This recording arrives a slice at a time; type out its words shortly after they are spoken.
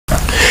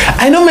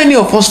I know many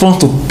of us want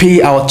to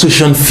pay our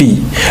tuition fee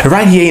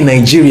right here in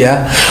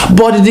Nigeria,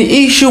 but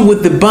the issue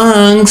with the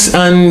banks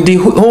and the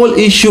whole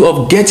issue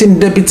of getting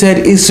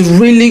debited is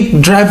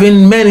really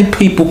driving many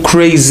people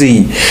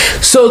crazy.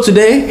 So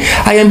today,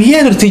 I am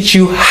here to teach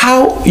you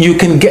how you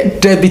can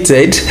get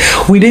debited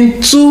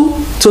within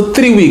 2 to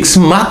 3 weeks,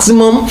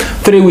 maximum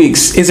 3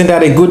 weeks. Isn't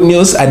that a good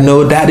news? I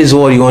know that is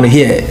what you want to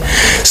hear.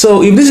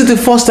 So if this is the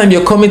first time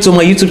you're coming to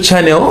my YouTube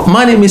channel,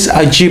 my name is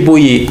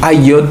Ajiboye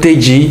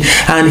Ayodeji,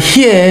 and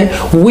here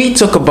we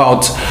talk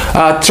about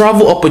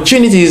travel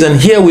opportunities, and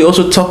here we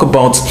also talk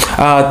about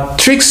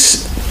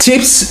tricks,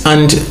 tips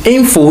and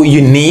info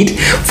you need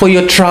for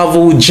your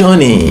travel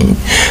journey.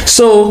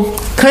 So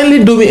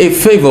kindly do me a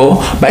favor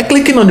by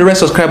clicking on the red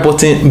subscribe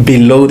button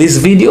below this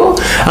video,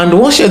 and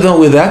once you're done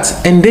with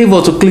that,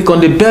 endeavor to click on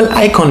the bell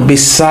icon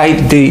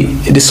beside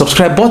the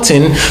subscribe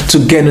button to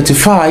get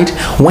notified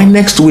when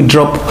next we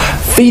drop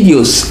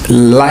videos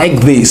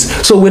like this.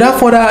 So without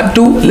further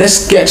ado,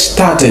 let's get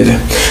started.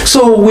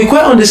 So we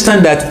quite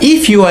understand that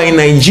if you are in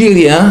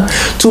Nigeria,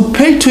 to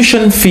pay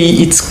tuition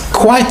fee, it's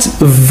quite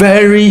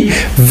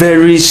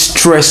very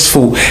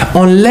stressful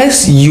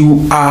unless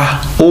you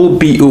are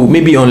OBO.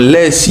 Maybe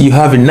unless you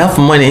have enough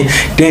money,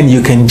 then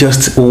you can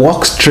just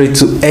walk straight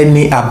to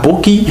any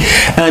aboki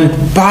and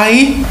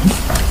buy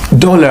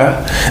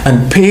dollar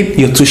and pay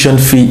your tuition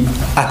fee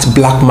at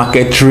black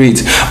market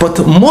rate.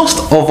 But most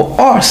of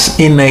us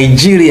in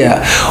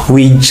Nigeria,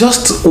 we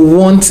just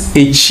want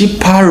a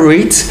cheaper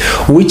rate,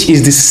 which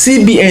is the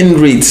CBN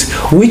rate,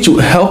 which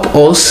will help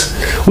us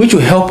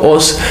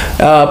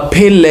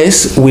pay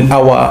less with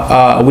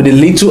our with the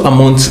little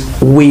amount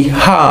we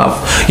have.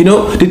 You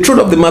know, the truth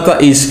of the matter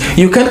is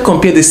you can't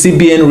compare the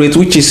CBN rate,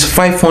 which is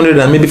 500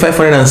 and maybe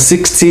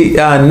 560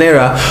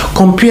 naira,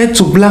 compared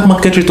to black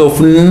market rate of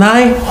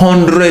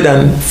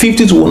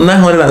 950 to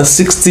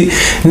 960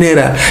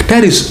 naira.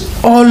 That is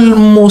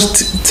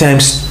almost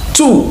times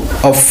 2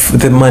 of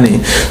the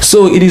money.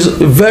 So it is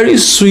very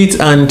sweet,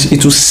 and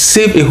it will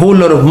save a whole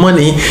lot of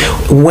money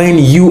when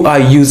you are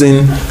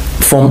using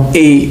from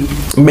a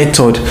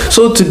method.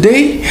 So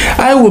today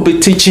I will be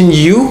teaching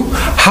you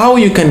how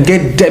you can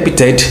get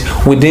debited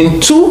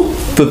within 2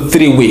 to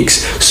 3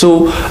 weeks.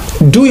 So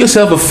do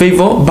yourself a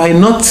favor by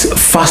not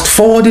fast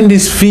forwarding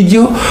this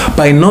video,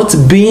 by not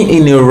being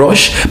in a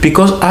rush,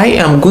 because I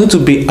am going to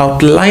be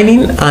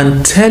outlining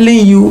and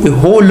telling you a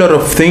whole lot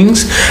of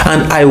things,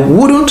 and I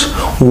wouldn't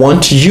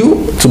want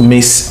you to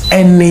miss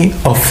any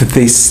of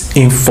this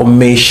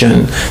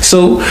information.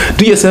 So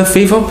do yourself a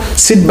favor,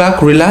 sit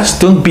back, relax,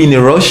 don't be in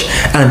a rush,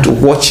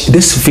 and watch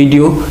this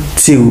video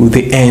till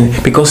the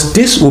end, because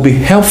this will be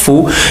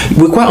helpful.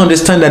 We quite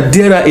understand that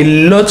there are a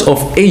lot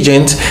of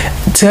agents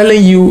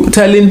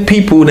telling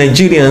people,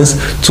 Nigerians,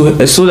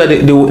 so that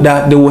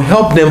they will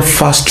help them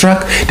fast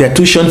track their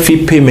tuition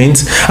fee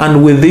payments,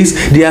 and with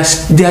this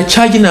they are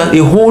charging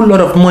a whole lot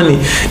of money.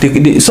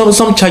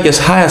 Some charge as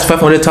high as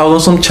 500,000,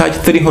 some charge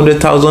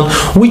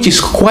 300,000, which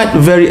is quite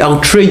very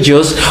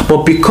outrageous.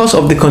 But because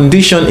of the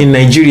condition in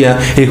Nigeria,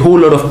 a whole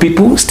lot of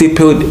people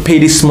still pay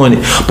this money.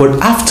 But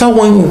after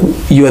when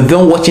you are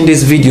done watching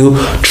this video,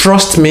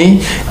 trust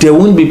me, there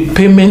won't be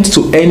payment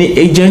to any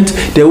agent,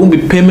 there won't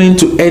be payment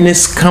to any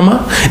scammer,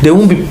 there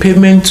won't be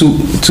payment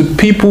to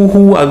people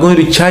who are going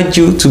to charge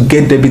you to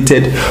get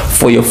debited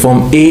for your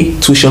Form A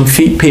tuition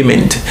fee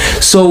payment.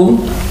 So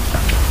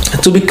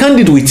to be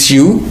candid with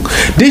you,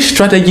 this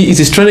strategy is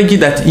a strategy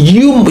that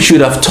you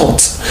should have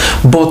taught,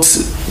 but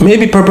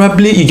maybe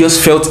probably you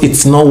just felt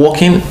it's not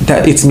working,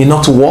 that it may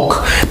not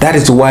work. That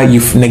is why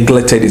you've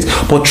neglected it.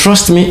 But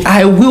trust me,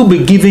 I will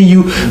be giving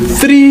you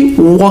 3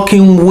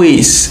 working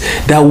ways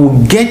that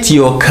will get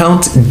your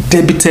account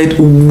debited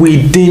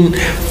within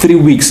 3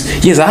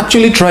 weeks. Yes, I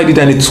actually tried it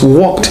and it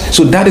worked.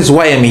 So that is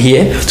why I'm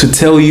here to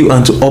tell you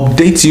and to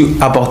update you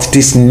about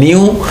this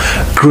new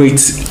great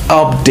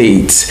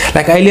update.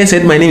 Like I earlier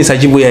said, my name is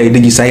Ajiboye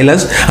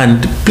Ayodeji,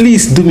 and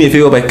please do me a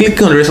favor by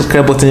clicking on the red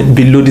subscribe button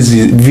below this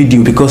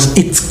video, because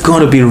it's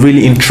gonna be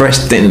really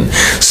interesting.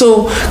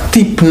 So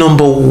tip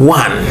number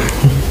one,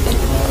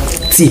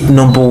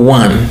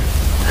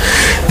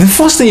 the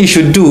first thing you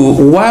should do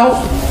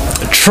while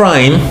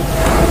trying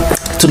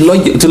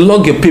to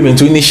log your payment,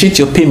 to initiate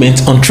your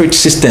payment on Trade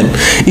System,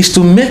 is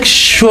to make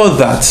sure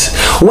that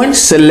when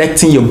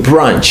selecting your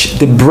branch,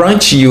 the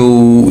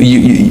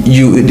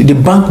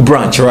bank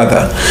branch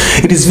rather,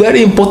 it is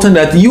very important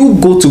that you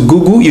go to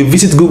Google, you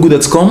visit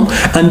google.com,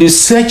 and you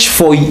search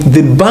for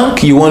the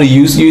bank you want to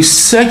use. You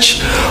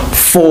search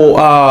for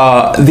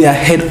their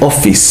head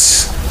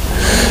office.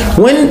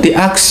 When they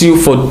ask you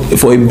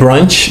for a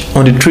branch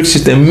on the Trade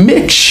System,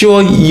 make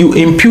sure you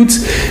input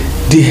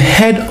the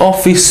head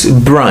office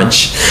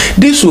branch.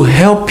 This will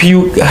help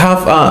you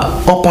have an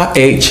upper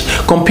edge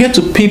compared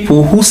to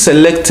people who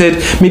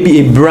selected maybe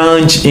a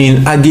branch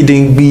in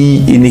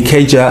Agidingbi in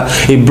Ikeja,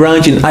 a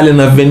branch in Allen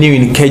Avenue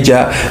in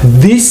Ikeja.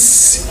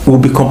 This will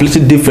be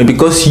completely different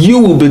because you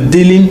will be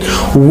dealing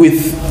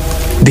with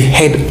the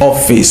head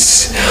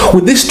office.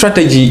 With this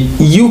strategy,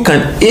 you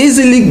can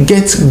easily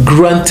get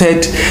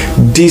granted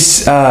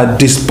this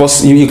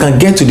you can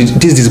get to this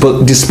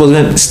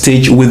disbursement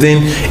stage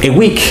within a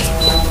week.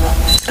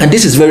 And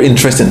this is very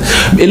interesting.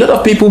 A lot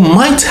of people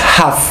might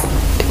have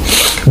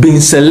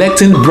been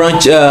selecting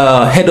branch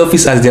head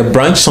office as their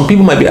branch. Some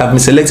people might have been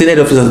selecting head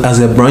office as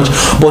their branch,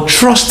 but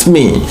trust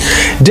me,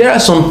 there are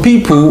some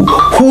people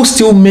who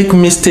still make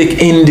mistake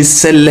in the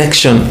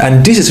selection,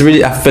 and this is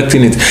really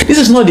affecting it. This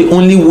is not the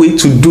only way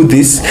to do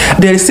this.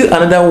 There is still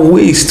another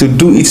ways to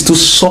do it, to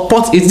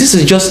support it. This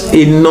is just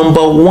a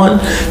number one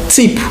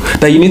tip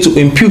that you need to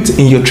impute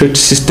in your trade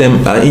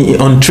system,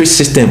 on trade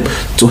system,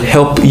 to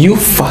help you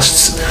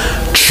fast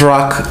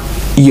track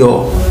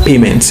your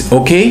payments.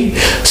 Okay,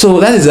 so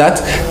that is that.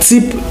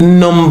 Tip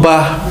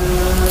number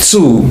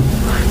two,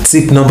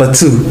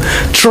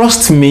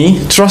 trust me,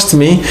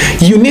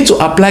 you need to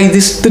apply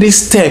these 3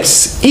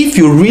 steps if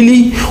you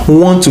really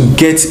want to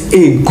get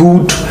a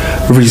good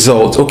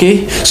result.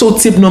 Okay, so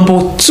tip number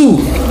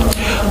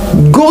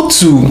 2, go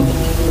to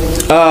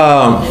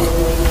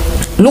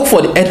look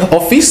for the head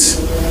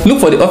office. Look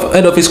for the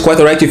head office quite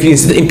alright if you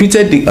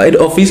imputed the head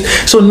office.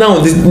 So now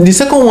the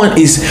second one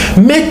is,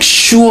 make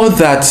sure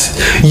that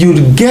you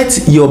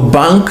get your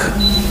bank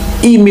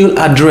email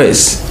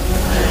address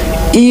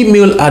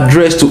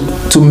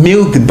to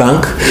mail the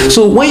bank.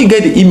 So when you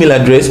get the email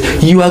address,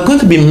 you are going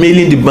to be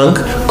mailing the bank,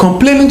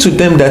 complaining to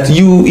them that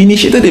you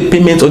initiated a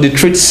payment on the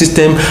trade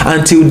system,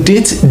 until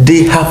date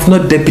they have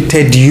not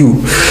debited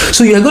you.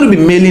 So you are going to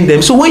be mailing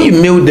them. So when you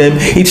mail them,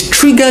 it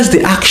triggers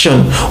the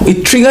action.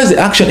 It triggers the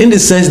action in the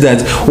sense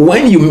that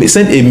when you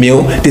send a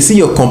mail, they see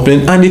your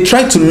complaint and they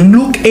try to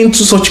look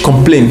into such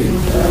complaint.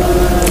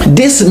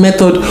 This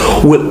method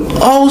will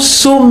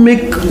also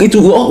make it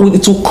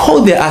will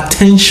call their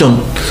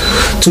attention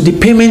to the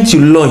payment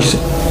you launched,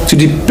 to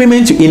the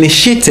payment you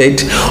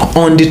initiated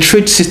on the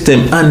trade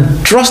system.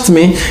 And trust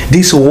me,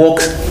 this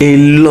works a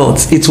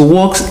lot. It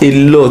works a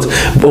lot.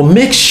 But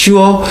make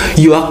sure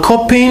you are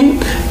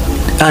copying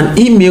an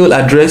email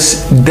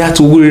address that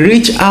will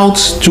reach out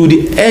to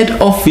the head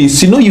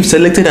office. You know, you've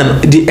selected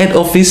the head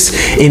office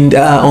in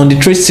on the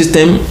trade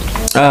system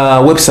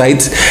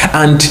website,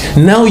 and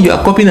now you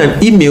are copying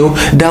an email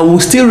that will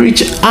still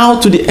reach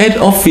out to the head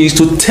office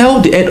to tell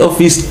the head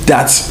office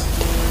that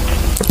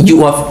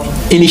you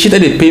have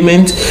initiated a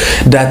payment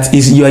that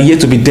you are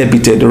yet to be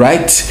debited,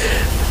 right?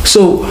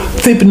 So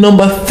tip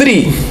number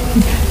 3,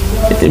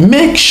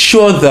 make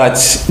sure that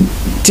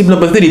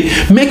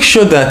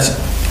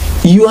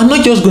you are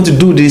not just going to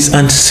do this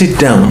and sit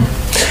down.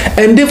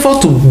 Endeavor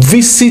to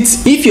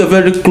visit. If you're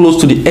very close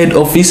to the head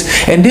office,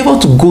 endeavor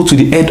to go to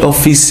the head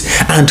office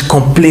and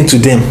complain to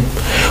them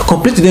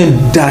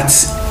that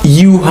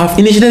you have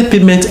initiated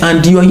payment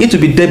and you are yet to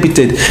be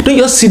debited. Don't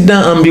just sit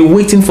down and be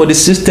waiting for the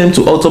system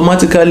to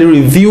automatically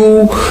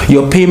review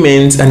your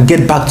payments and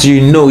get back to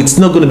you. No, it's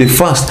not going to be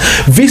fast.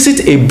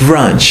 Visit a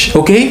branch.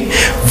 Okay,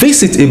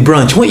 visit a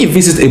branch. When you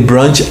visit a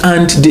branch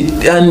and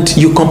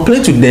you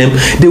complain to them,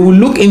 they will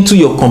look into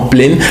your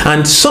complaint,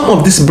 and some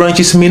of these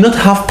branches may not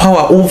have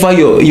power over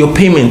your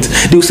payment.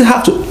 They will still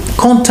have to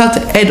contact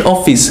head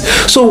office.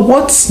 So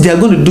what they are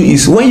going to do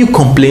is, when you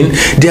complain,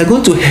 they are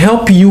going to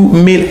help you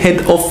mail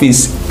head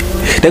office.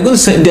 They're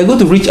going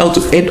to reach out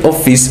to head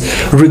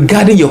office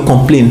regarding your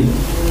complaint.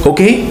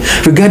 Okay,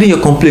 regarding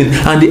your complaint,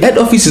 and the head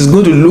office is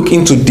going to look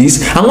into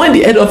this. And when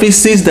the head office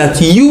says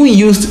that you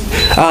used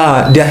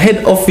their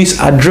head office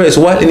address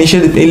while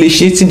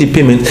initiating the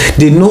payment,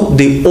 they know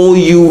they owe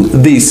you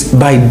this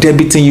by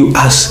debiting you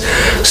as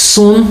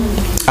soon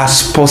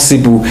as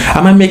possible.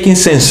 Am I making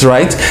sense?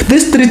 Right?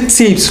 These 3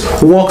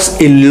 tips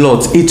works a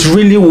lot. It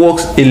really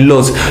works a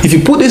lot. If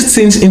you put these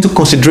things into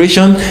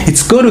consideration,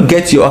 it's going to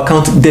get your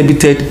account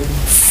debited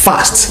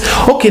fast.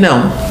 Okay,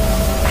 now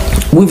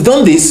we've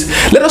done this.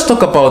 Let us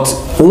talk about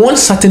one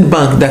certain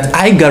bank that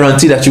I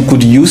guarantee that you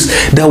could use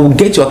that will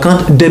get your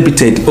account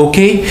debited.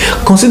 Okay,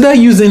 consider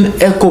using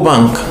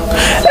EcoBank.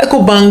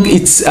 EcoBank,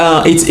 it's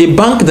a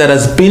bank that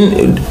has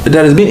been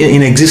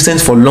in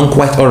existence for long,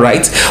 quite all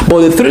right.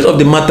 But the truth of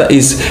the matter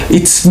is,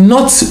 it's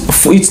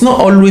not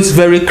always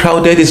very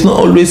crowded. It's not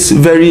always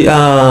very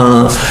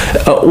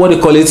what do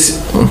you call it,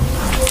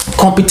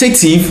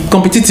 competitive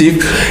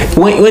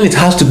when it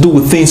has to do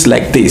with things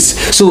like this.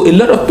 So a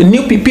lot of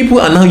new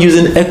people are now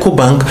using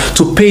EcoBank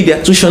to pay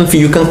their tuition fee.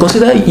 You can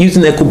consider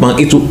using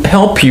EcoBank. It will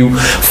help you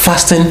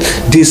fasten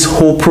this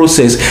whole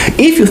process.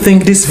 If you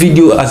think this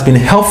video has been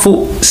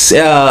helpful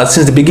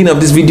since the beginning of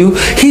this video,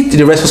 hit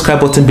the red subscribe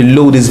button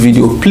below this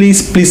video.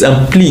 Please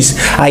and please,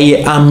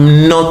 I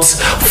am not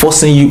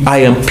forcing you, I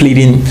am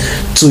pleading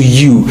to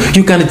you.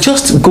 You can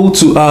just go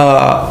to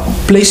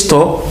Play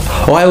Store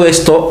or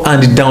iOS Store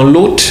and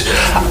download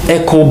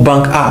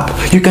EcoBank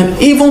app. You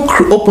can even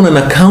open an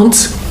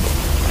account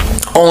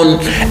on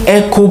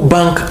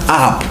EcoBank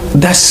app.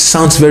 That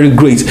sounds very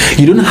great.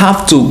 You don't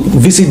have to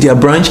visit their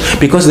branch,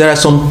 because there are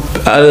some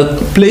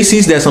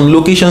places, there are some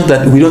locations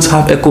that we don't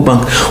have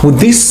EcoBank. With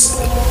this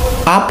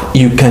app,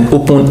 you can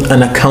open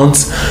an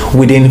account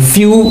within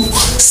few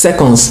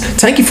seconds.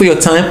 Thank you for your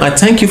time. I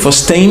thank you for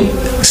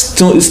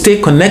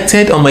stay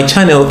connected on my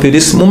channel to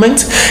this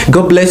moment.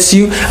 God bless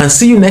you, and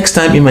see you next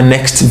time in my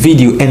next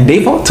video.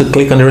 Endeavor to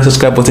click on the red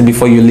subscribe button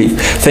before you leave.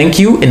 Thank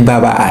you, and bye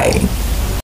bye.